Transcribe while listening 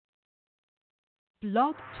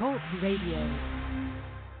Blog Talk Radio.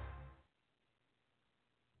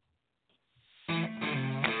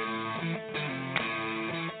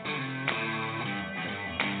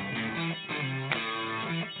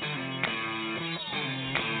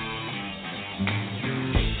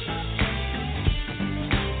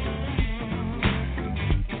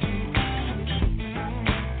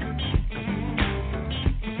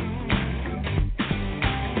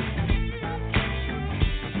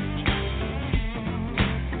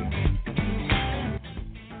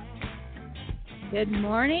 Good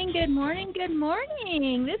morning, good morning, good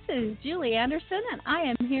morning. This is Julie Anderson, and I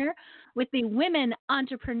am here with the Women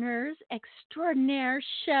Entrepreneurs Extraordinaire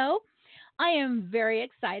Show. I am very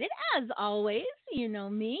excited, as always. You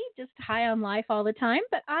know me, just high on life all the time,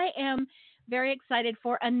 but I am very excited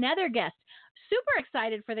for another guest. Super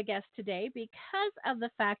excited for the guest today because of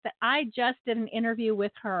the fact that I just did an interview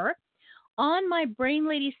with her on my Brain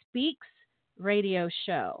Lady Speaks radio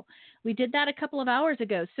show. We did that a couple of hours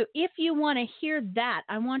ago. So if you want to hear that,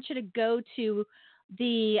 I want you to go to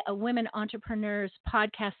the Women Entrepreneurs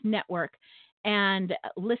Podcast Network and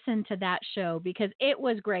listen to that show because it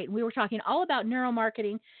was great. We were talking all about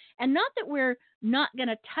neuromarketing, and not that we're not going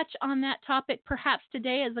to touch on that topic perhaps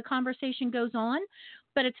today as the conversation goes on,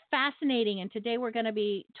 but it's fascinating. And today we're going to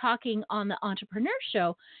be talking on the Entrepreneur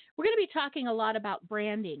Show. We're going to be talking a lot about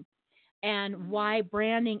branding and why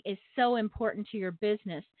branding is so important to your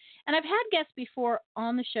business. And I've had guests before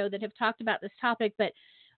on the show that have talked about this topic, but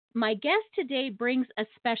my guest today brings a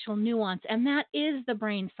special nuance, and that is the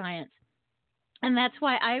brain science. And that's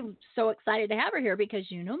why I'm so excited to have her here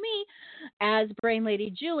because you know me, as Brain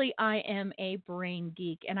Lady Julie, I am a brain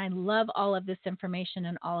geek, and I love all of this information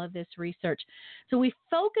and all of this research. So we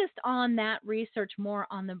focused on that research more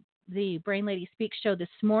on the Brain Lady Speaks show this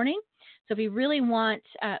morning. So if you really want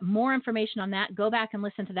more information on that, go back and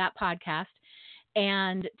listen to that podcast.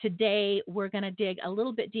 And today we're going to dig a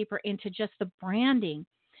little bit deeper into just the branding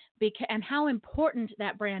and how important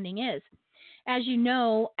that branding is. As you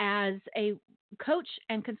know, as a coach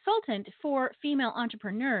and consultant for female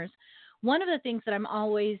entrepreneurs, one of the things that I'm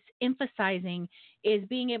always emphasizing is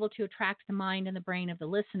being able to attract the mind and the brain of the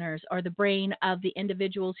listeners or the brain of the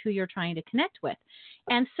individuals who you're trying to connect with.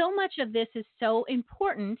 And so much of this is so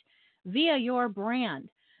important via your brand.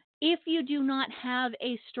 If you do not have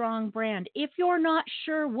a strong brand, if you're not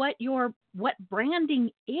sure what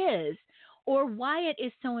branding is or why it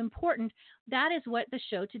is so important, that is what the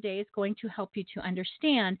show today is going to help you to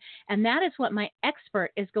understand. And that is what my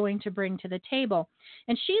expert is going to bring to the table.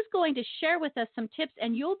 And she's going to share with us some tips,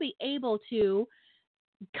 and you'll be able to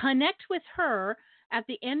connect with her at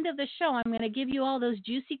the end of the show. I'm going to give you all those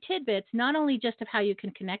juicy tidbits, not only just of how you can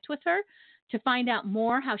connect with her to find out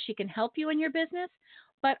more how she can help you in your business,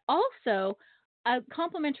 but also a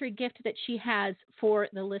complimentary gift that she has for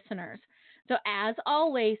the listeners. So as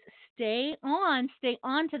always, stay on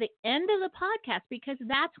to the end of the podcast because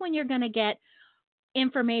that's when you're going to get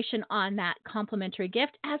information on that complimentary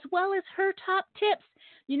gift as well as her top tips.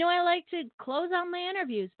 You know, I like to close out my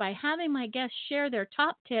interviews by having my guests share their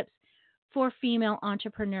top tips for female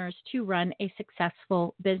entrepreneurs to run a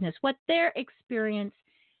successful business, what their experience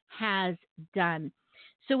has done.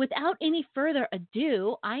 So without any further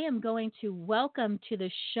ado, I am going to welcome to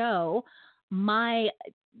the show my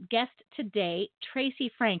guest today,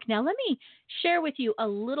 Tracy Frank. Now, let me share with you a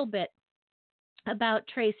little bit about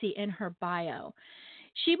Tracy in her bio.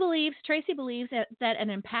 Tracy believes that an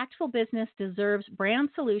impactful business deserves brand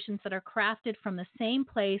solutions that are crafted from the same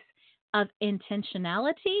place of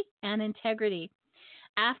intentionality and integrity.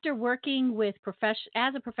 After working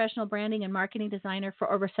as a professional branding and marketing designer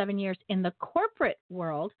for over 7 years in the corporate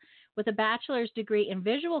world with a bachelor's degree in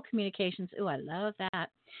visual communications, ooh, I love that,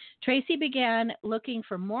 Tracy began looking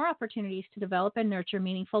for more opportunities to develop and nurture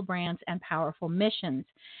meaningful brands and powerful missions.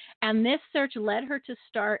 And this search led her to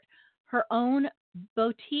start her own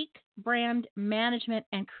boutique brand management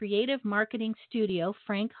and creative marketing studio,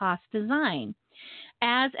 Frank Haas Design.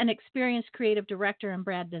 As an experienced creative director and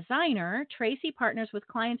brand designer, Tracy partners with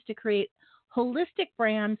clients to create holistic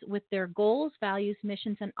brands with their goals, values,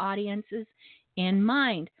 missions, and audiences in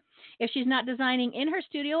mind. If she's not designing in her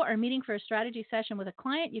studio or meeting for a strategy session with a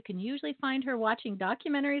client, you can usually find her watching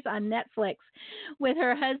documentaries on Netflix with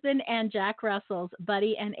her husband and Jack Russell's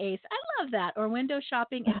Buddy and Ace. I love that. Or window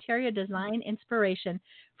shopping interior design inspiration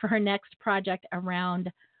for her next project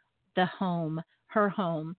around the home, her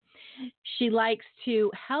home. She likes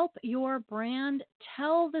to help your brand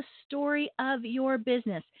tell the story of your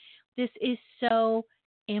business. This is so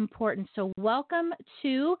important. So welcome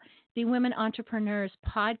to the Women Entrepreneurs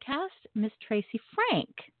Podcast, Miss Tracy Frank.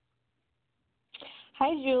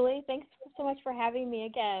 Hi, Julie. Thanks so much for having me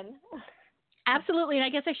again. Absolutely, and I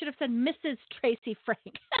guess I should have said Mrs. Tracy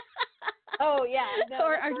Frank. Oh, yeah. No,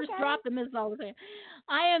 or that's just okay. drop the Mrs. all the time.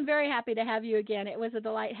 I am very happy to have you again. It was a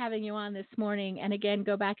delight having you on this morning. And again,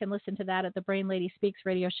 go back and listen to that at the Brain Lady Speaks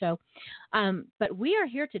radio show. But we are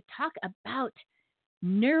here to talk about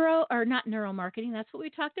not neuromarketing. That's what we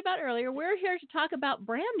talked about earlier. We're here to talk about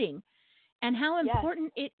branding and how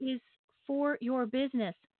important it is for your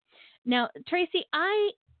business. Now, Tracy, I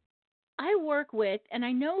work with, and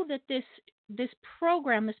I know that this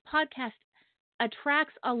program, this podcast,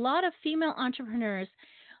 attracts a lot of female entrepreneurs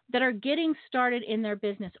that are getting started in their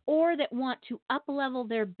business or that want to up-level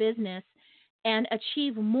their business and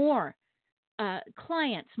achieve more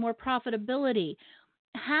clients, more profitability.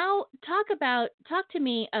 Talk to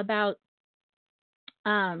me about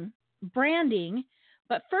branding,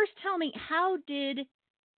 but first tell me, how did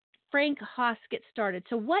Frank Haas get started?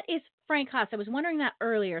 So what is Frank Haas? I was wondering that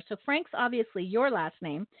earlier. So Frank's obviously your last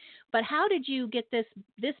name, but how did you get this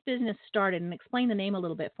business started? And explain the name a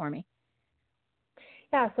little bit for me.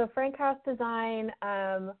 Yeah, so Frank Haas Design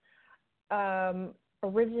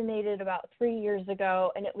originated about 3 years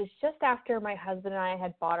ago, and it was just after my husband and I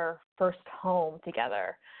had bought our first home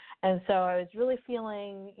together. And so I was really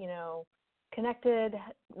feeling, connected.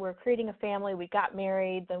 We're creating a family. We got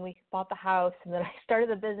married, then we bought the house, and then I started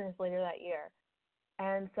the business later that year.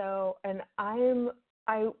 And so, I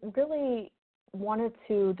really wanted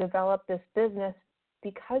to develop this business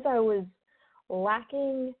because I was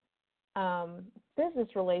lacking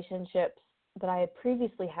business relationships that I had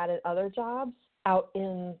previously had at other jobs out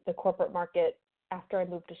in the corporate market after I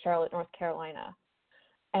moved to Charlotte, North Carolina.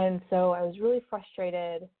 And so I was really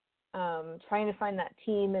frustrated trying to find that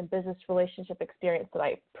team and business relationship experience that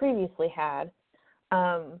I previously had.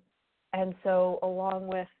 And so along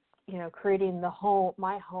with, creating my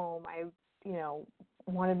home, I,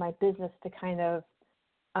 wanted my business to kind of,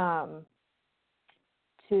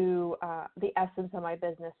 the essence of my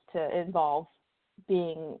business to involve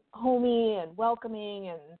being homey and welcoming,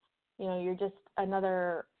 and, you're just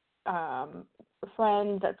another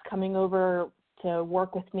friend that's coming over to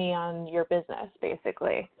work with me on your business,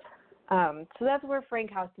 basically. So that's where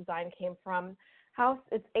Frank Haus Design came from. Haus,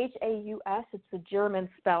 it's Haus. It's the German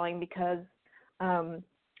spelling because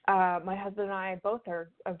my husband and I both are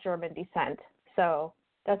of German descent. So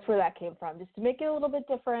that's where that came from, just to make it a little bit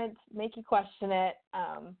different, make you question it.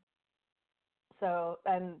 And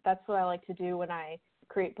that's what I like to do when I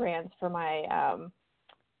create brands for my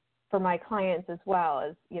clients as well,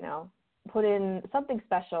 as, put in something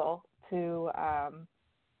special to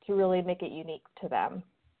really make it unique to them.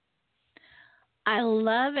 I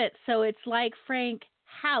love it. So it's like Frank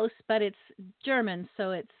Haus, but it's German, so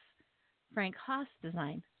it's Frank Haas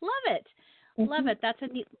Design. Love it. Mm-hmm. Love it. That's a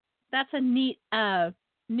neat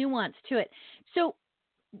nuance to it. So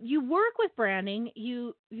you work with branding.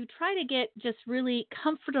 You try to get just really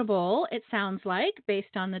comfortable, it sounds like,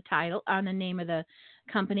 based on the title, on the name of the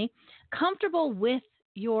company, comfortable with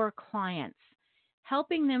your clients,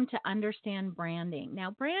 helping them to understand branding. Now,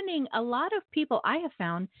 branding, a lot of people I have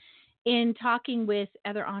found in talking with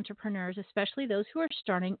other entrepreneurs, especially those who are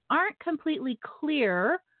starting, aren't completely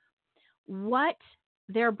clear what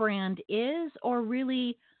their brand is or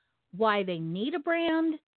really why they need a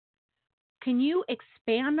brand. Can you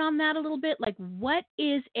expand on that a little bit? Like, what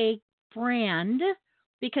is a brand?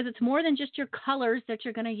 Because it's more than just your colors that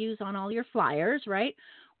you're going to use on all your flyers, right?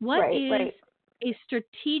 What is a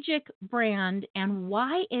strategic brand, and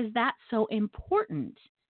why is that so important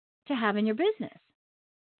to have in your business?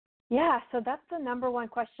 Yeah, so that's the number one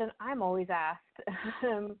question I'm always asked.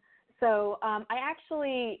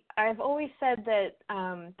 I've always said that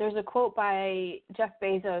there's a quote by Jeff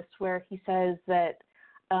Bezos where he says that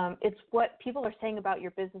it's what people are saying about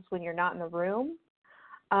your business when you're not in the room.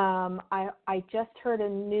 I just heard a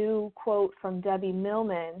new quote from Debbie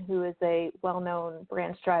Millman, who is a well-known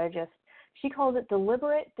brand strategist. She calls it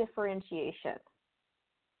deliberate differentiation,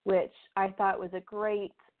 which I thought was a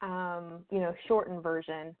great, shortened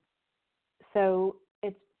version. So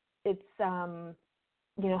it's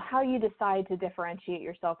how you decide to differentiate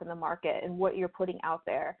yourself in the market and what you're putting out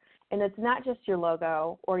there. And it's not just your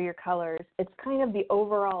logo or your colors. It's kind of the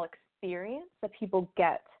overall experience that people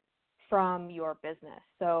get from your business.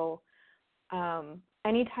 So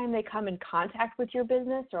anytime they come in contact with your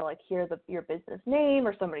business or like hear your business name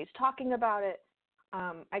or somebody's talking about it,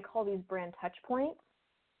 I call these brand touch points.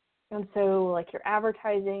 And so like your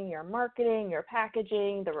advertising, your marketing, your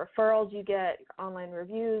packaging, the referrals you get, your online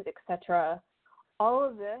reviews, etc. All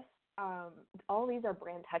of this, all of these are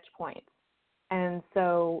brand touch points. And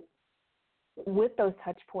so with those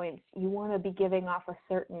touch points, you want to be giving off a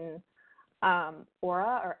certain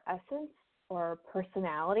aura or essence or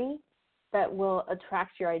personality that will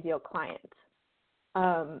attract your ideal client.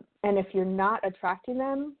 And if you're not attracting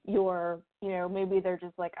them, maybe they're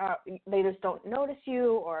just like, they just don't notice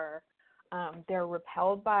you, or they're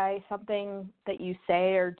repelled by something that you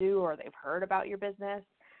say or do, or they've heard about your business,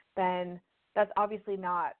 then that's obviously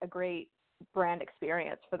not a great brand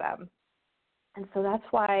experience for them. And so that's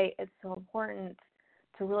why it's so important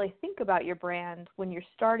to really think about your brand when you're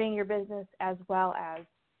starting your business, as well as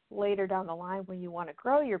later down the line when you want to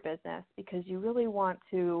grow your business, because you really want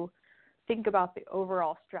to think about the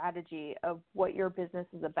overall strategy of what your business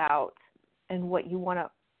is about and what you want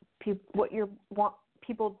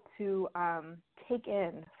people to take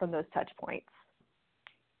in from those touch points.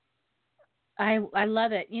 I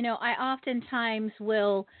love it. I oftentimes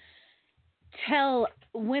will tell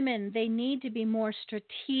women they need to be more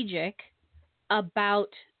strategic about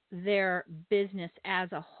their business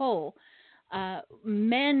as a whole.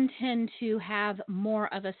 Men tend to have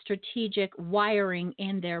more of a strategic wiring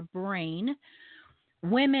in their brain.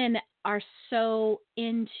 Women are so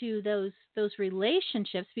into those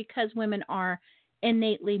relationships because women are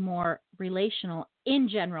innately more relational in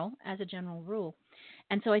general, as a general rule.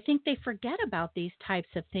 And so I think they forget about these types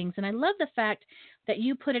of things. And I love the fact that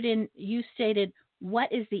you put it in, you stated,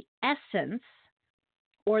 what is the essence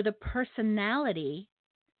or the personality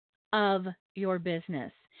of your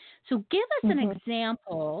business? So give us an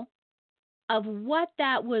example of what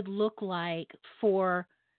that would look like for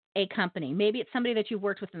a company. Maybe it's somebody that you've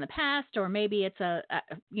worked with in the past, or maybe it's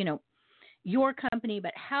your company,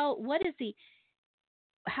 but how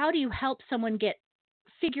do you help someone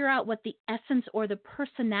figure out what the essence or the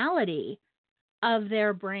personality of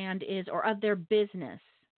their brand is, or of their business?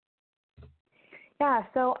 Yeah,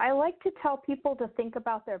 so I like to tell people to think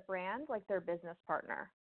about their brand like their business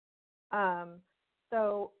partner.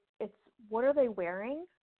 So it's, what are they wearing?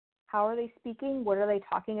 How are they speaking? What are they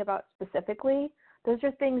talking about specifically? Those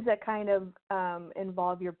are things that kind of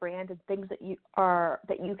involve your brand, and things that you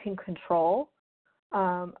can control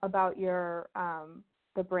about your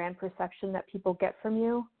the brand perception that people get from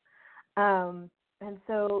you. And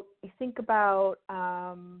so you think about,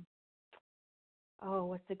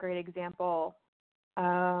 what's a great example?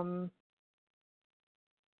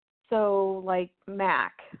 So like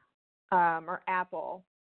Mac or Apple,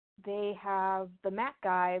 they have the Mac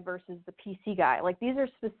guy versus the PC guy. Like, these are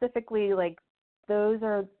specifically, like, those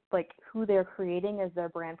are like who they're creating as their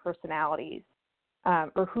brand personalities,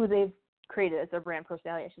 or who they've created as their brand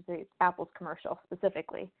personality, I should say. Apple's commercial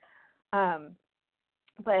specifically.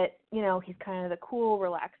 But, he's kind of the cool,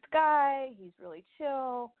 relaxed guy. He's really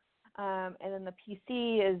chill. And then the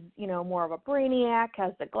PC is, more of a brainiac,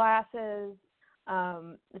 has the glasses.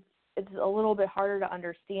 It's a little bit harder to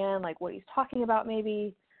understand, like, what he's talking about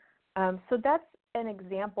maybe. So that's an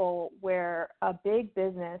example where a big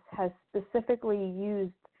business has specifically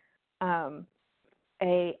used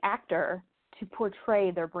a actor to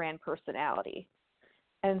portray their brand personality.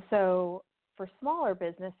 And so for smaller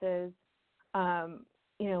businesses,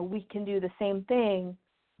 we can do the same thing,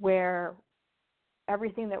 where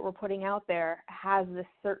everything that we're putting out there has this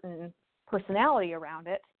certain personality around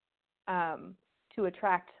it to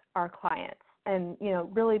attract our clients, and,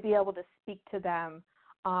 really be able to speak to them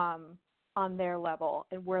on their level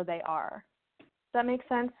and where they are. Does that make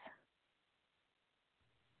sense?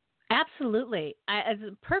 Absolutely. As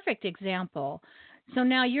a perfect example. So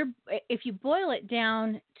now if you boil it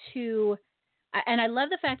down to, and I love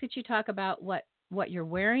the fact that you talk about what you're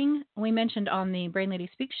wearing. We mentioned on the Brain Lady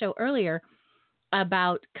Speak show earlier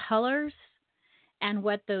about colors and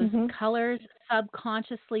what those colors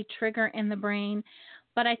subconsciously trigger in the brain.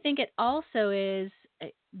 But I think it also is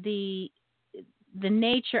the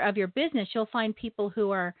nature of your business. You'll find people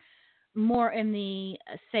who are more in the,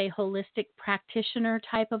 say, holistic practitioner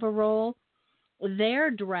type of a role.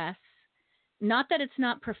 Their dress, not that it's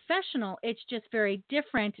not professional, it's just very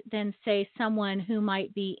different than, say, someone who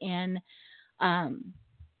might be in,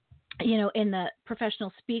 in the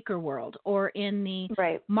professional speaker world or in the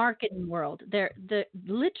marketing world.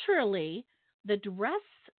 Literally, the dress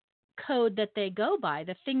code that they go by,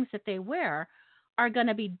 the things that they wear, are going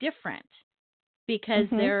to be different, because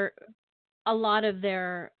a lot of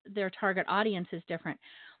their target audience is different.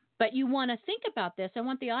 But you want to think about this. I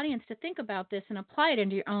want the audience to think about this and apply it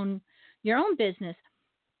into your own business.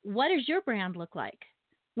 What does your brand look like?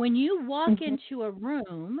 When you walk into a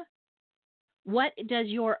room, what does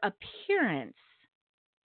your appearance,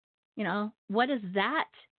 what is that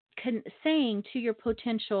saying to your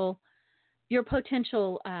potential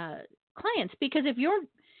clients? Because if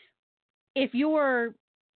if you're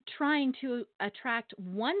trying to attract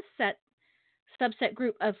one subset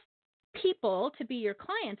group of people to be your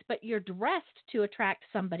clients, but you're dressed to attract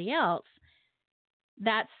somebody else,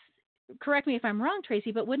 that's, correct me if I'm wrong,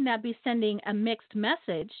 Tracy, but wouldn't that be sending a mixed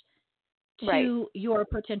message Right. to your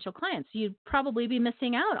potential clients? You'd probably be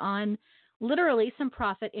missing out on literally some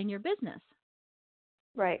profit in your business.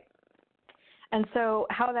 Right. And so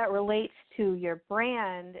how that relates to your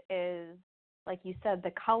brand is, like you said,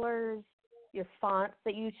 the colors, your fonts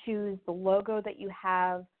that you choose, the logo that you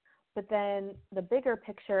have, but then the bigger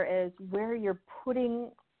picture is where you're putting,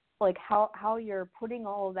 like how you're putting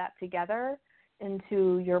all of that together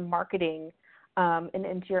into your marketing, and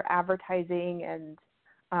into your advertising, and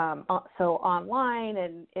so online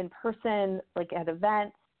and in person, like at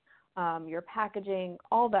events, your packaging,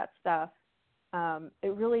 all that stuff.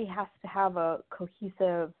 It really has to have a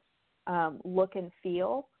cohesive look and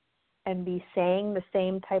feel, and be saying the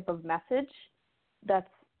same type of message that's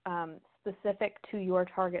specific to your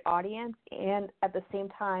target audience, and at the same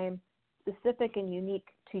time specific and unique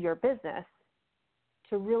to your business,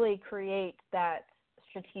 to really create that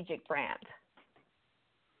strategic brand.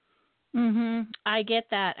 I get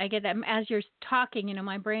that. As you're talking,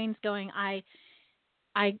 my brain's going, I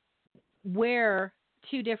wear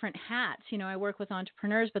two different hats. I work with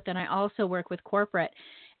entrepreneurs, but then I also work with corporate,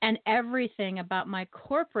 and everything about my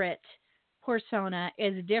corporate persona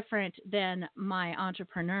is different than my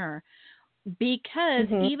entrepreneur, because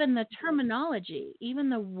even the terminology, even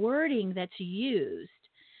the wording that's used,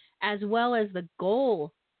 as well as the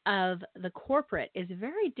goal of the corporate, is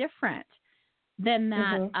very different than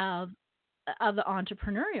that of the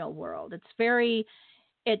entrepreneurial world.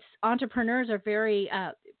 It's entrepreneurs are very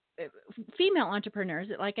female entrepreneurs,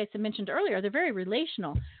 like I mentioned earlier, they're very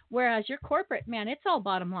relational, whereas your corporate, man, it's all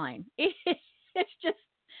bottom line. It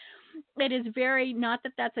is very, not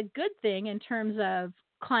that that's a good thing in terms of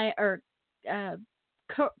client or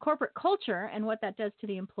corporate culture and what that does to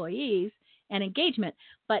the employees and engagement.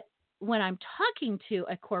 But when I'm talking to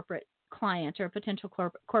a corporate client or a potential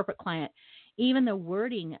corporate client, even the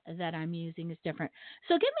wording that I'm using is different.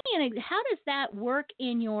 So give me how does that work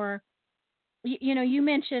in your, you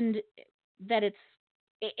mentioned that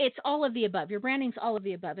it's all of the above. Your branding's all of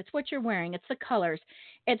the above. It's what you're wearing. It's the colors.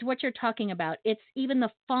 It's what you're talking about. It's even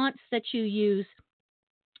the fonts that you use,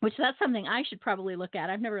 which that's something I should probably look at.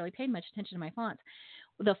 I've never really paid much attention to my fonts.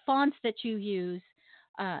 The fonts that you use,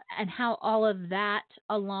 and how all of that,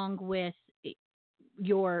 along with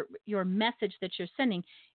your message that you're sending,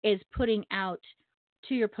 is putting out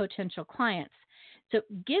to your potential clients. So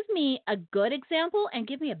give me a good example and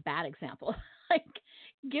give me a bad example. Like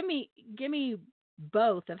give me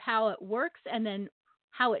both of how it works and then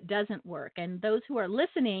how it doesn't work. And those who are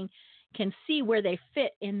listening can see where they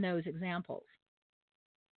fit in those examples.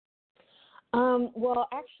 Well,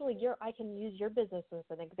 actually, I can use your business as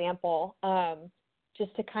an example,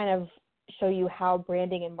 just to kind of show you how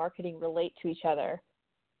branding and marketing relate to each other.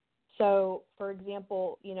 So, for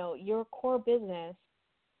example, your core business,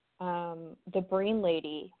 the Brain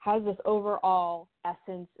Lady, has this overall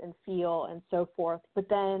essence and feel and so forth. But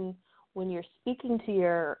then when you're speaking to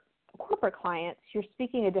your corporate clients, you're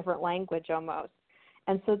speaking a different language almost.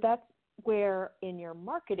 And so that's where in your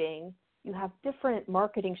marketing, you have different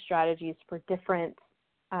marketing strategies for different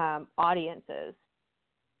audiences.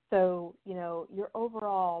 So, your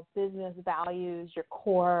overall business values, your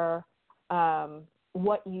core,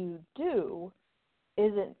 what you do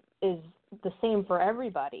is the same for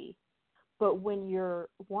everybody. But when you're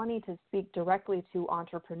wanting to speak directly to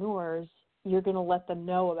entrepreneurs, you're going to let them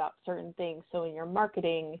know about certain things. So in your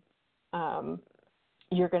marketing,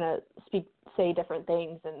 you're going to say different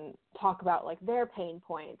things and talk about like their pain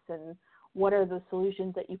points and what are the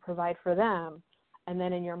solutions that you provide for them. And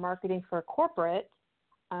then in your marketing for corporate,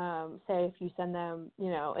 say if you send them,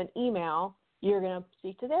 an email, you're going to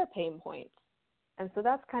speak to their pain points. And so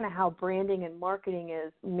that's kind of how branding and marketing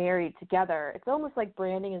is married together. It's almost like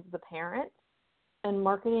branding is the parent and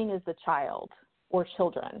marketing is the child or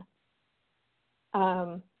children.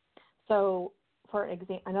 So for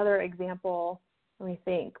another example, let me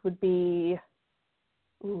think, would be,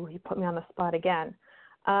 you put me on the spot again.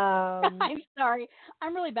 I'm sorry.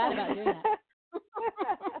 I'm really bad about doing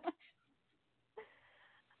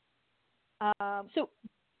that. So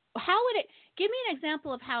how would it, give me an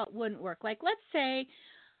example of how it wouldn't work. Like, let's say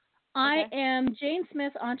I am Jane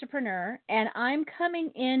Smith, entrepreneur, and I'm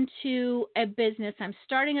coming into a business. I'm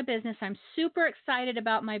starting a business. I'm super excited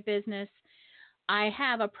about my business. I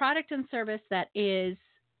have a product and service that is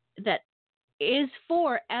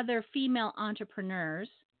for other female entrepreneurs.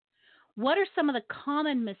 What are some of the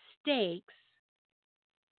common mistakes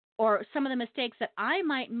or some of the mistakes that I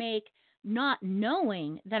might make not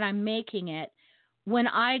knowing that I'm making it when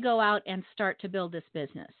I go out and start to build this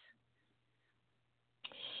business?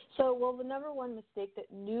 So, well, the number one mistake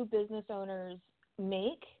that new business owners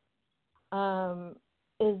make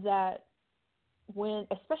is that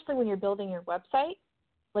especially when you're building your website,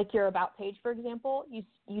 like your About page, for example,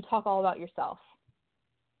 you talk all about yourself.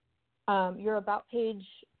 Your About page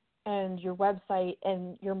and your website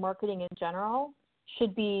and your marketing in general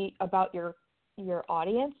should be about your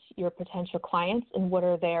audience, your potential clients, and what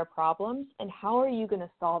are their problems, and how are you going to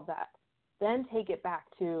solve that. Then take it back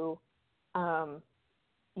to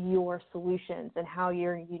your solutions and how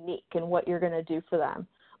you're unique and what you're going to do for them.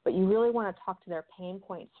 But you really want to talk to their pain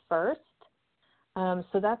points first.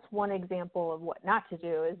 So that's one example of what not to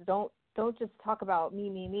do is don't just talk about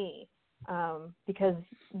me. Because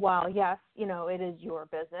while, yes, it is your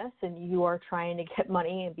business and you are trying to get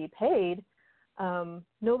money and be paid,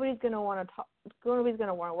 nobody's going to want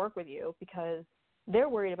to work with you because they're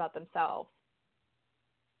worried about themselves.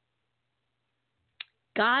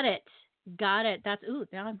 Got it. That's,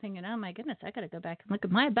 now I'm thinking, oh my goodness, I got to go back and look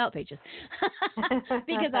at my About pages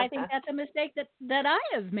because I think that's a mistake that I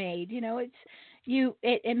have made.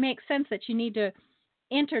 It makes sense that you need to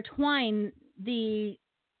intertwine the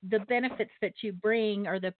benefits that you bring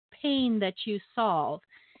or the pain that you solve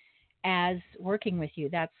as working with you.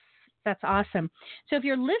 That's awesome. So if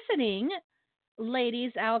you're listening,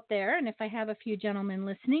 ladies out there, and if I have a few gentlemen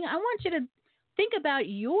listening, I want you to think about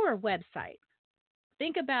your website.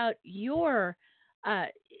 Think about your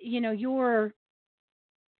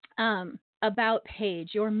About page,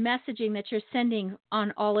 your messaging that you're sending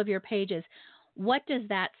on all of your pages. What does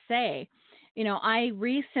that say?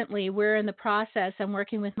 We're in the process, I'm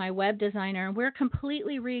working with my web designer, and we're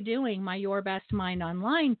completely redoing my Your Best Mind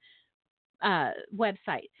Online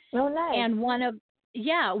website. Oh, nice. And one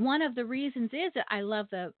of the reasons is that I love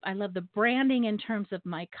the branding in terms of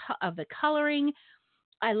the coloring.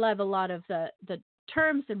 I love a lot of the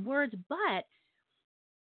terms and words, but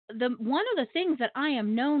one of the things that I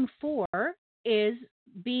am known for is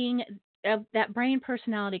being that brain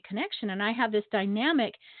personality connection. And I have this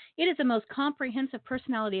dynamic. It is the most comprehensive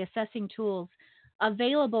personality assessing tools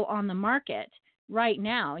available on the market right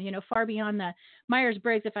now, far beyond the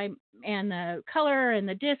Myers-Briggs and the color and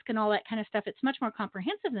the disc and all that kind of stuff. It's much more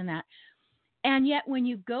comprehensive than that. And yet when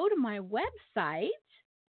you go to my website,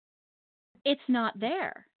 it's not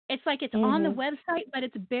there. It's like it's on the website, but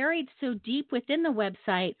it's buried so deep within the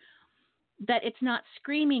website that it's not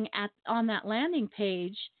screaming on that landing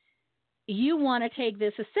page, you want to take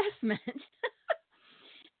this assessment.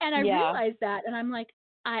 And I realized that, and I'm like,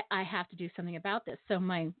 I have to do something about this. So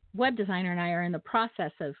my web designer and I are in the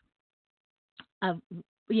process of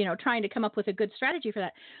trying to come up with a good strategy for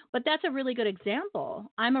that. But that's a really good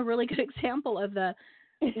example. I'm a really good example of the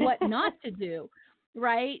what not to do,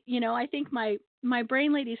 right? I think my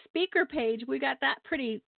Brain Lady speaker page, we got that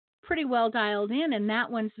pretty well dialed in, and that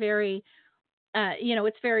one's very,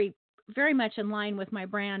 it's very, very much in line with my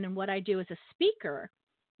brand and what I do as a speaker.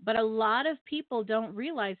 But a lot of people don't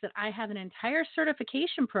realize that I have an entire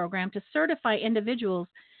certification program to certify individuals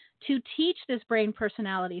to teach this brain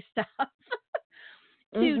personality stuff,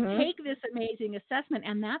 to take this amazing assessment.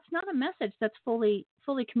 And that's not a message that's fully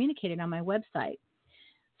communicated on my website.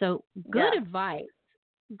 So good advice.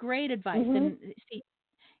 Great advice. And see,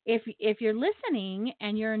 if you're listening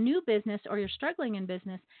and you're a new business or you're struggling in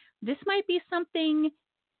business, this might be something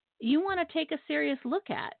you want to take a serious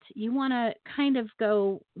look at. You want to kind of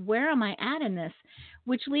go, where am I at in this?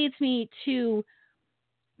 Which leads me to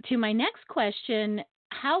my next question.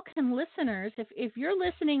 How can listeners, if you're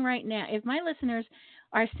listening right now, if my listeners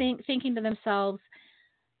are thinking to themselves,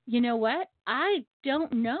 you know what? I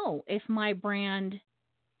don't know if my brand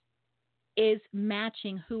is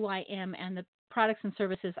matching who I am and the products and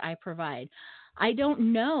services I provide. I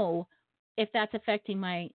don't know if that's affecting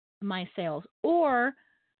my sales, or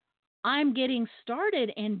I'm getting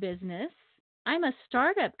started in business. I'm a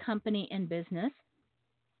startup company in business,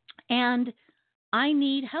 and I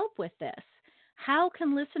need help with this. How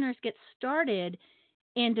can listeners get started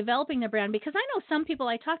in developing their brand? Because I know some people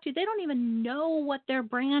I talk to, they don't even know what their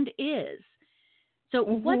brand is. So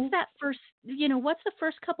what's the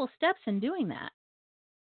first couple steps in doing that?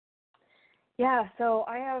 Yeah, so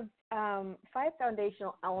I have 5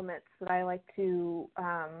 foundational elements that I like to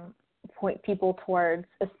point people towards,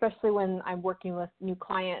 especially when I'm working with new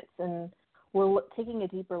clients and we're taking a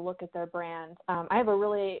deeper look at their brand. I have a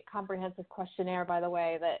really comprehensive questionnaire, by the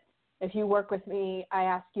way, that if you work with me, I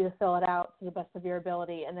ask you to fill it out to the best of your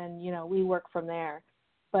ability, and then, we work from there.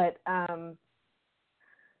 But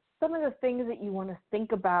some of the things that you want to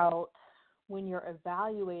think about when you're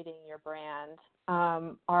evaluating your brand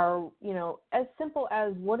are, as simple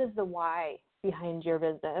as what is the why behind your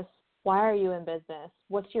business? Why are you in business?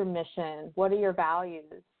 What's your mission? What are your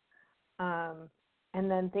values? And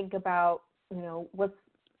then think about, what's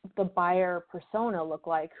the buyer persona look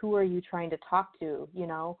like? Who are you trying to talk to?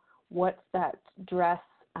 What's that dress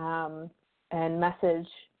and message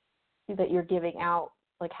that you're giving out?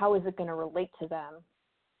 Like, how is it going to relate to them?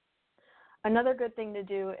 Another good thing to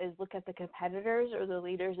do is look at the competitors or the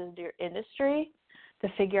leaders in your industry to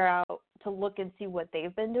figure out, to look and see what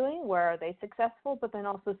they've been doing, where are they successful, but then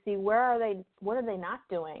also see what are they not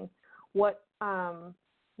doing?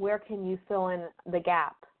 Where can you fill in the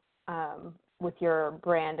gap with your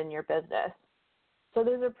brand and your business? So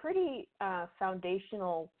those are pretty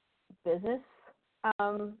foundational business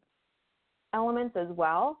elements as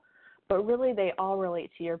well, but really they all relate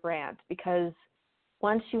to your brand, because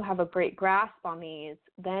once you have a great grasp on these,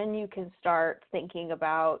 then you can start thinking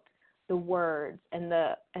about the words and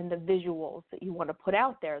the visuals that you want to put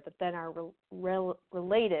out there that then are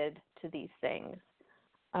related to these things.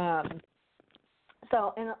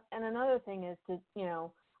 So another thing is to,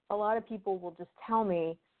 a lot of people will just tell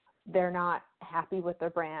me they're not happy with their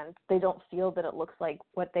brand. They don't feel that it looks like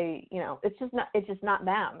what they, it's just not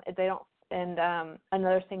them. They don't. And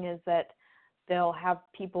another thing is that they'll have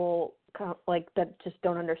people like that just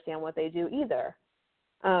don't understand what they do either.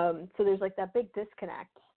 So there's like that big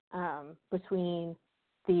disconnect between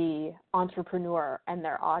the entrepreneur and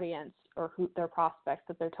their audience or their prospects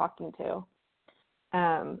that they're talking to.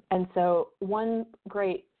 And so one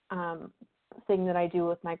great thing that I do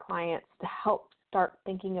with my clients to help start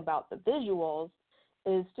thinking about the visuals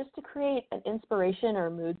is just to create an inspiration or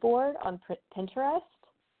mood board on Pinterest.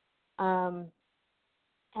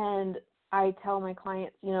 And I tell my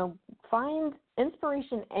clients, find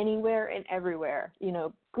inspiration anywhere and everywhere.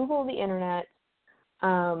 Google the internet,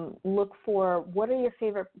 look for what are your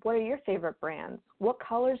favorite brands? What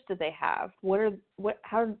colors do they have?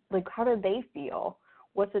 How do they feel?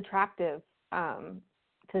 What's attractive to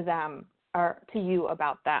them or to you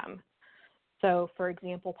about them? So, for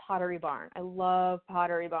example, Pottery Barn. I love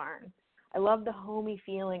Pottery Barn. I love the homey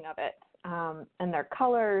feeling of it, and their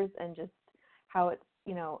colors and just how it's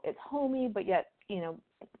homey, but yet,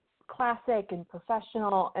 classic and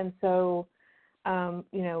professional. And so,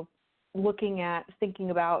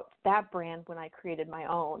 thinking about that brand when I created my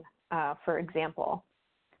own, for example.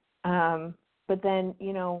 But then,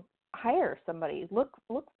 hire somebody,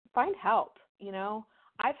 find help.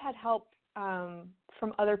 I've had help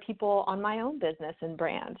from other people on my own business and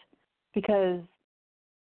brand, because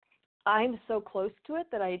I'm so close to it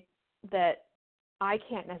that I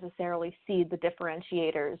can't necessarily see the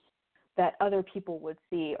differentiators that other people would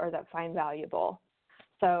see or that find valuable.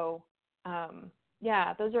 So,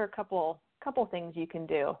 those are a couple things you can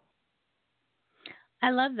do. I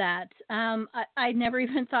love that. I never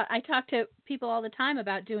even thought. I talk to people all the time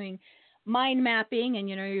about doing mind mapping and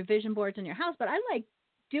your vision boards in your house, but I like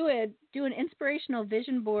do an inspirational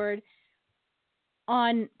vision board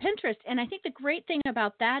on Pinterest. And I think the great thing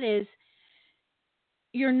about that is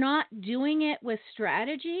you're not doing it with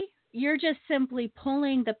strategy. You're just simply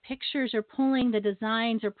pulling the pictures or pulling the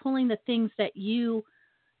designs or pulling the things that you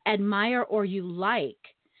admire or you like.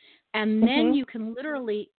 And then you can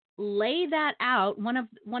literally lay that out. One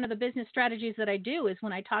of the business strategies that I do is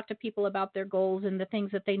when I talk to people about their goals and the things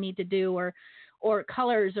that they need to do or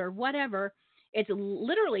colors or whatever, it's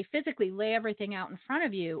literally physically lay everything out in front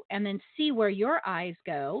of you and then see where your eyes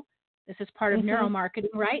go. This is part of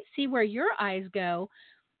neuromarketing, right? See where your eyes go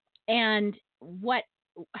and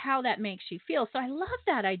how that makes you feel. So I love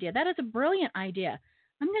that idea. That is a brilliant idea.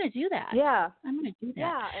 I'm going to do that. Yeah. I'm going to do that.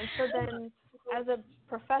 Yeah. And so then as a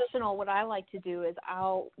professional, what I like to do is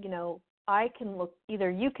I can look, either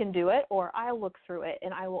you can do it or I'll look through it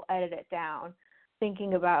and I will edit it down,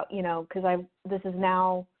 thinking about, because this is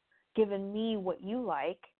now given me what you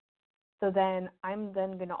like. So then I'm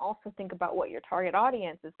then going to also think about what your target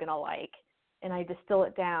audience is going to like, and I distill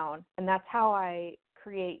it down. And that's how I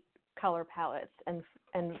create color palettes and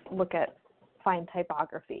look at fine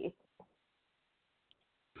typography.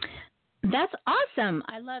 That's awesome.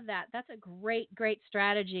 I love that. That's a great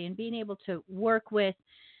strategy, and being able to work with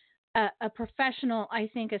a professional, I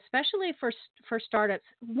think, especially for startups.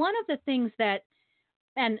 One of the things that,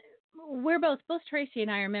 and we're both Tracy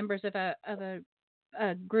and I are members of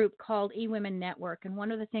a group called eWomen Network, and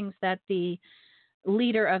one of the things that the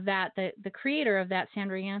leader of that, the creator of that,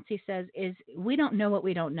 Sandra Yancey, says is, we don't know what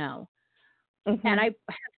we don't know. And I have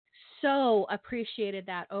so appreciated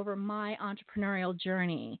that over my entrepreneurial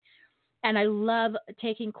journey, And I love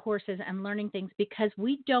taking courses and learning things because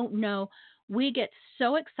we don't know. We get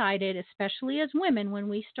so excited, especially as women, when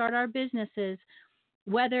we start our businesses,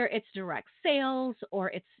 whether it's direct sales or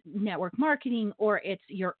it's network marketing or it's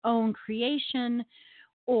your own creation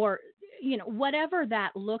or, whatever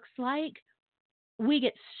that looks like. We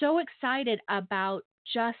get so excited about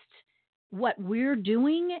just what we're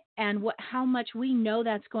doing and how much we know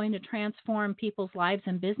that's going to transform people's lives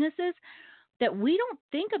and businesses that we don't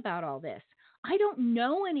think about all this. I don't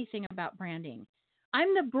know anything about branding.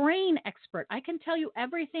 I'm the brain expert. I can tell you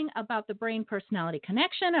everything about the brain personality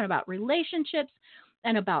connection and about relationships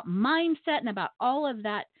and about mindset and about all of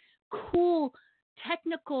that cool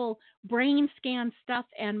technical brain scan stuff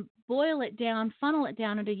and boil it down, funnel it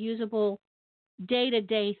down into usable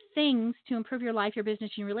day-to-day things to improve your life, your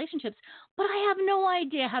business, and your relationships. But I have no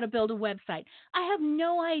idea how to build a website. I have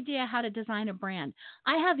no idea how to design a brand.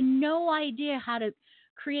 I have no idea how to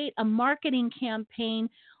create a marketing campaign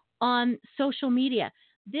on social media.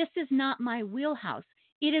 This is not my wheelhouse.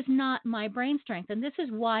 It is not my brain strength. And this is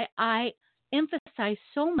why I emphasize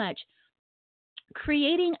so much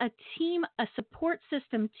creating a team, a support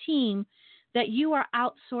system team that you are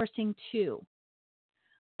outsourcing to.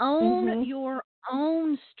 Own your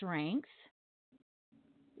own strengths,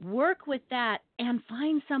 work with that, and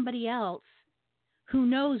find somebody else who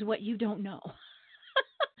knows what you don't know.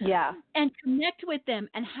 Yeah. And connect with them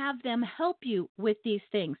and have them help you with these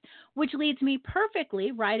things, which leads me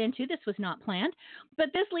perfectly right into, this was not planned, but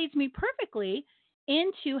this leads me perfectly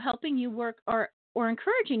into helping you work or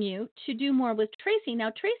encouraging you to do more with Tracy. Now,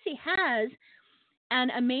 Tracy has an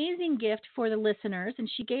amazing gift for the listeners, and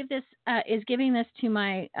she is giving this to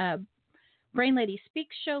my Brain Lady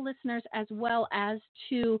Speaks show listeners as well as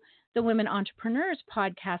to the Women Entrepreneurs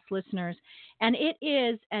podcast listeners. And it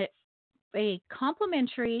is a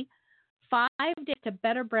complimentary 5 Days to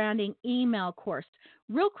Better Branding email course.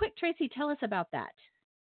 Real quick, Tracy, tell us about that.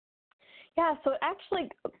 Yeah, so actually,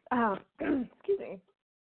 excuse me.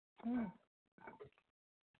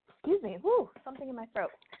 Excuse me. Woo, something in my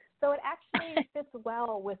throat. So it actually fits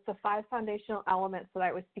well with the 5 foundational elements that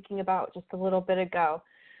I was speaking about just a little bit ago.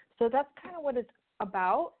 So that's kind of what it's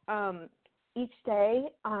about. Each day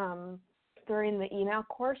during the email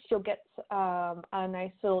course, you'll get a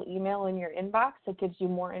nice little email in your inbox that gives you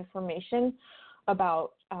more information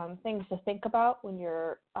about things to think about when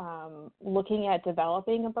you're looking at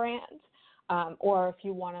developing a brand, or if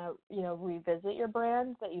you want to, revisit your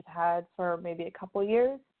brand that you've had for maybe a couple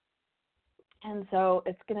years. And so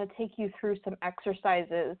it's going to take you through some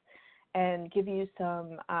exercises and give you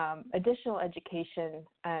some additional education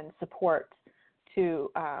and support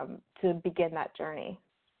to begin that journey.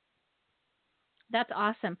 That's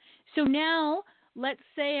awesome. So now let's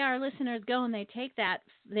say our listeners go and they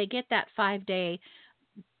get that 5 Days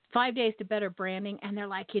to Better Branding, and they're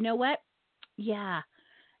like, you know what? Yeah,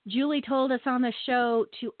 Julie told us on the show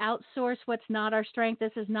to outsource what's not our strength.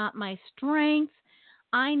 This is not my strength.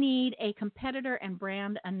 I need a competitor and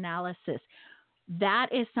brand analysis. That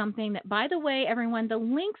is something that, by the way, everyone, the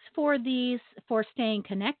links for these, for staying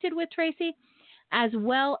connected with Tracy, as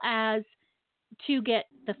well as to get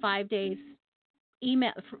the 5 Days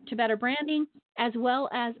email to Better Branding, as well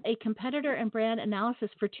as a competitor and brand analysis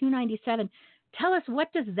for $297. Tell us,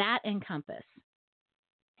 what does that encompass?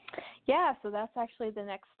 Yeah, so that's actually the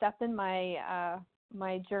next step in my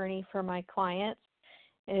my journey for my clients.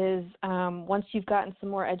 Is once you've gotten some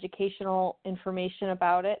more educational information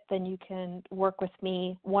about it, then you can work with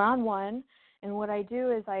me one-on-one. And what I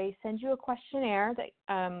do is I send you a questionnaire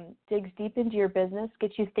that digs deep into your business,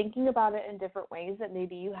 gets you thinking about it in different ways that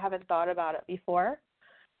maybe you haven't thought about it before,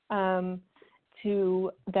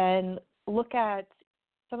 to then look at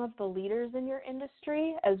some of the leaders in your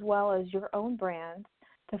industry as well as your own brand,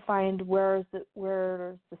 to find where's the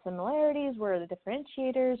similarities, where are the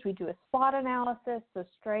differentiators. We do a SWOT analysis, so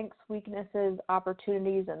strengths, weaknesses,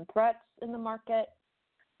 opportunities, and threats in the market.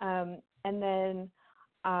 And then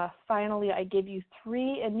finally, I give you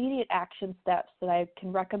 3 immediate action steps that I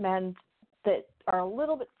can recommend that are a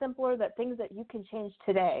little bit simpler, that things that you can change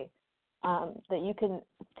today, that you can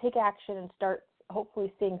take action and start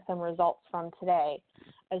hopefully seeing some results from today,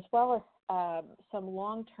 as well as some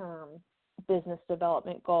long-term business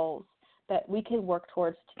development goals that we can work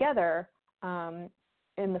towards together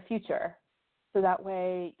in the future. So that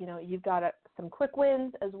way, you've got some quick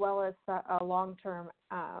wins as well as a long-term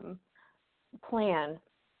plan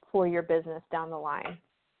for your business down the line.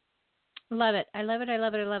 Love it. I love it. I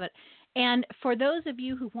love it. I love it. And for those of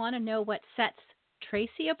you who want to know what sets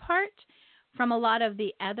Tracy apart from a lot of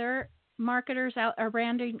the other marketers out or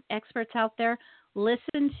branding experts out there,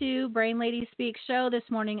 listen to Brain Lady Speak show this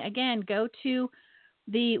morning, again, go to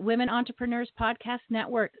the Women Entrepreneurs Podcast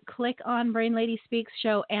Network. Click on Brain Lady Speaks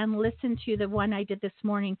show and listen to the one I did this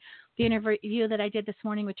morning, the interview that I did this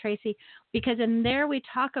morning with Tracy, because in there we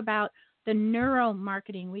talk about the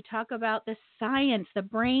neuromarketing. We talk about the science, the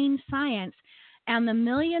brain science, and the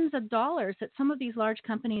millions of dollars that some of these large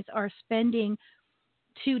companies are spending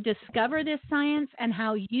to discover this science and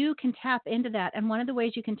how you can tap into that. And one of the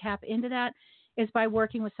ways you can tap into that is by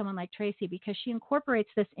working with someone like Tracy, because she incorporates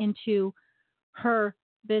this into her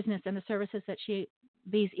business and the services that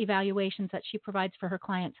these evaluations that she provides for her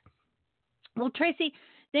clients. Well, Tracy,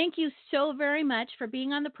 thank you so very much for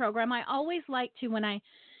being on the program. I always like to, when I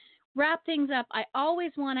wrap things up, I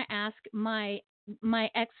always want to ask my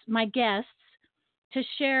guests to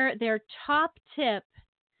share their top tip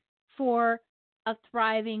for a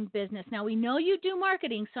thriving business. Now, we know you do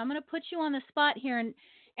marketing, so I'm going to put you on the spot here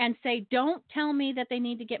and say, don't tell me that they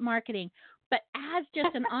need to get marketing, but as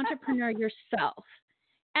just an entrepreneur yourself,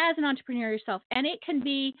 and it can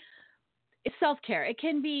be self-care, it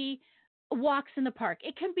can be walks in the park,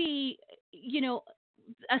 it can be,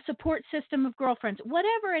 a support system of girlfriends,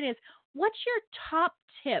 whatever it is. What's your top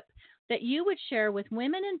tip that you would share with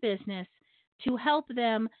women in business to help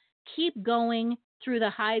them keep going through the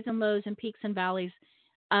highs and lows and peaks and valleys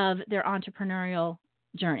of their entrepreneurial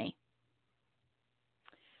journey?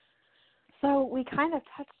 So we kind of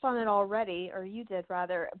touched on it already, or you did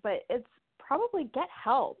rather, but it's probably get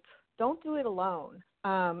help. Don't do it alone.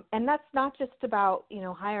 And that's not just about,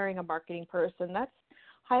 hiring a marketing person. That's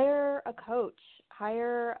hire a coach,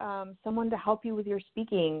 hire someone to help you with your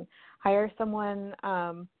speaking, hire someone,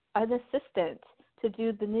 an assistant to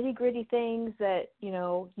do the nitty-gritty things that,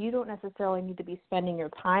 you don't necessarily need to be spending your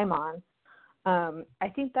time on. I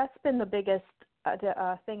think that's been the biggest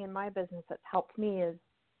thing in my business that's helped me is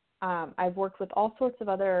I've worked with all sorts of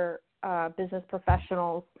other business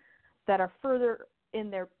professionals that are further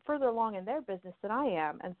along in their business than I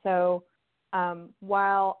am. And so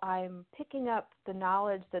while I'm picking up the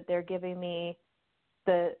knowledge that they're giving me,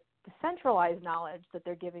 the centralized knowledge that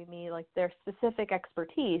they're giving me, like their specific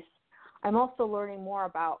expertise, I'm also learning more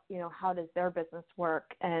about, how does their business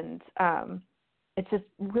work. And it's just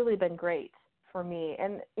really been great for me.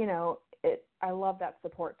 And, I love that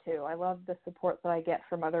support too. I love the support that I get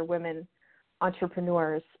from other women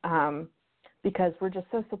entrepreneurs because we're just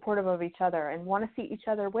so supportive of each other and want to see each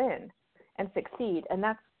other win and succeed. And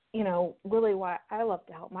that's, really why I love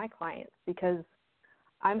to help my clients, because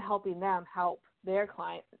I'm helping them help their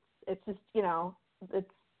clients. It's just,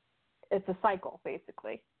 it's a cycle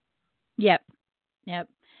basically. Yep.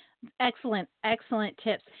 Excellent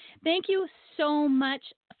tips. Thank you so much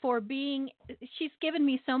for she's given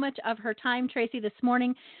me so much of her time, Tracy, this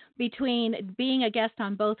morning between being a guest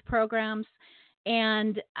on both programs.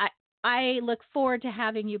 And I look forward to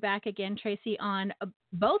having you back again, Tracy, on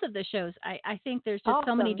both of the shows. I think there's just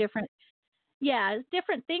so many different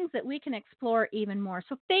things that we can explore even more.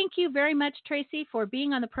 So thank you very much, Tracy, for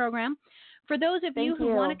being on the program. For those of you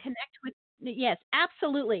who want to connect with, yes,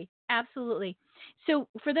 absolutely. So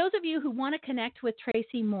for those of you who want to connect with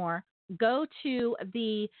Tracy more, go to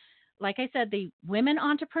like I said, the Women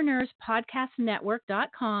Entrepreneurs Podcast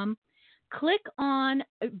Network.com. Click on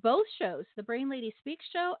both shows, the Brain Lady Speaks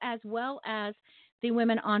show, as well as the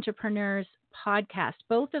Women Entrepreneurs Podcast.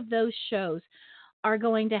 Both of those shows are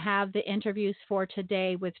going to have the interviews for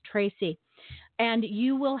today with Tracy. And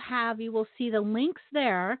you will see the links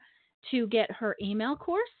there to get her email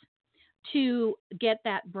course, to get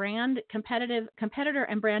that competitor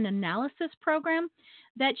and brand analysis program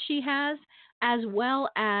that she has, as well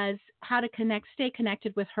as how to stay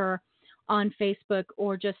connected with her on Facebook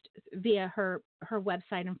or just via her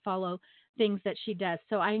website and follow things that she does.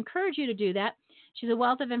 So I encourage you to do that. She's a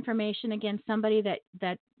wealth of information. Again, somebody that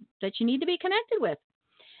you need to be connected with.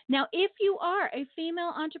 Now, if you are a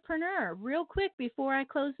female entrepreneur, real quick before I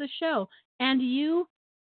close the show, and you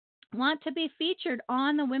want to be featured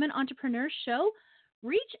on the Women Entrepreneurs Show,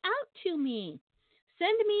 reach out to me.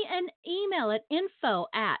 Send me an email at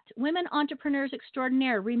info@Women Entrepreneurs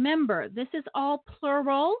Extraordinaire. Remember, this is all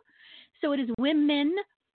plural, so it is Women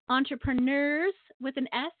Entrepreneurs with an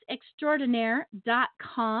S,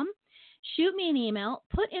 extraordinaire.com. Shoot me an email,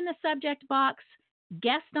 put in the subject box,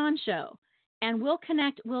 guest on show, and we'll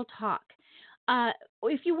connect, we'll talk.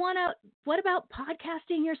 If you want to, what about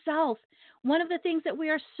podcasting yourself? One of the things that we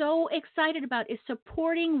are so excited about is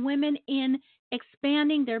supporting women in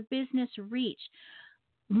expanding their business reach.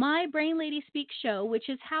 My Brain Lady Speak show, which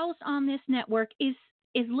is housed on this network, is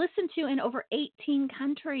listened to in over 18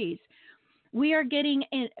 countries. We are getting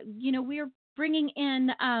in, we are bringing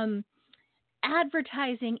in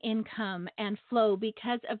advertising income and flow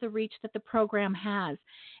because of the reach that the program has.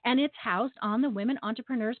 And it's housed on the Women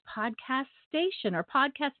Entrepreneurs Podcast Station, or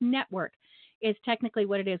Podcast Network is technically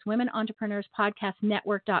what it is, Women Entrepreneurs Podcast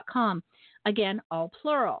Network.com. Again, all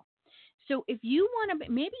plural. So if you want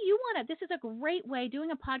to, maybe you want to, this is a great way,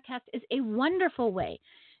 doing a podcast is a wonderful way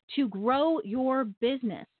to grow your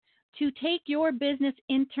business, to take your business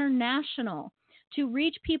international, to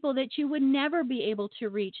reach people that you would never be able to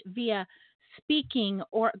reach via speaking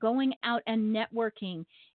or going out and networking.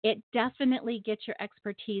 It definitely gets your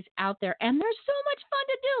expertise out there. And there's so much fun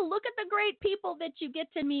to do. Look at the great people that you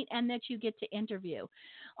get to meet and that you get to interview.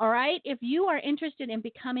 All right. If you are interested in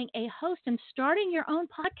becoming a host and starting your own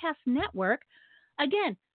podcast network,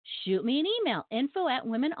 again, shoot me an email,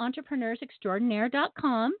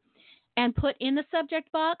 info@womenentrepreneursextraordinaire.com, and put in the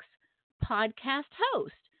subject box, podcast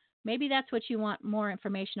host. Maybe that's what you want more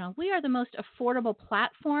information on. We are the most affordable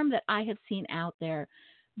platform that I have seen out there.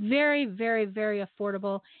 Very, very, very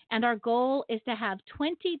affordable. And our goal is to have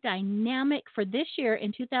 20 dynamic, for this year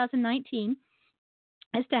in 2019,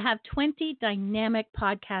 is to have 20 dynamic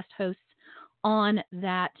podcast hosts on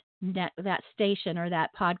that station or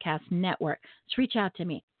that podcast network. So reach out to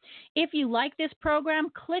me. If you like this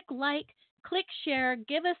program, click like, click share,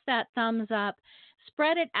 give us that thumbs up,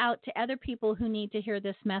 spread it out to other people who need to hear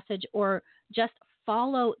this message, or just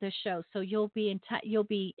follow the show so you'll be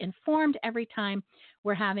informed every time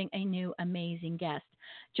we're having a new amazing guest.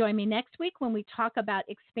 Join me next week when we talk about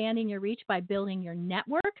expanding your reach by building your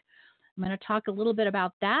network. I'm going to talk a little bit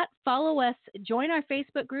about that. Follow us. Join our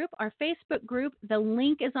Facebook group. Our Facebook group, the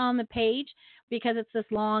link is on the page because it's this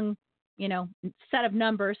long, set of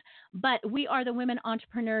numbers. But we are the Women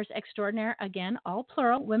Entrepreneurs Extraordinaire. Again, all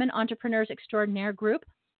plural, Women Entrepreneurs Extraordinaire group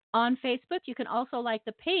on Facebook. You can also like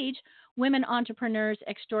the page Women Entrepreneurs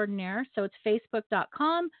Extraordinaire. So it's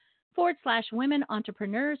facebook.com/Women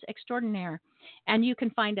Entrepreneurs Extraordinaire. And you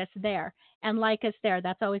can find us there and like us there.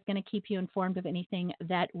 That's always going to keep you informed of anything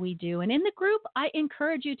that we do. And in the group, I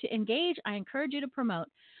encourage you to engage. I encourage you to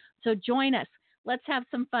promote. So join us. Let's have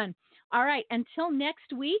some fun. All right. Until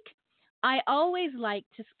next week, I always like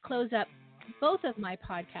to close up both of my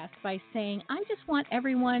podcasts by saying, I just want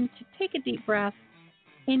everyone to take a deep breath,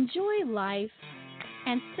 enjoy life,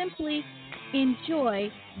 and simply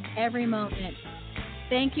enjoy every moment.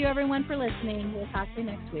 Thank you, everyone, for listening. We'll talk to you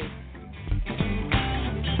next week.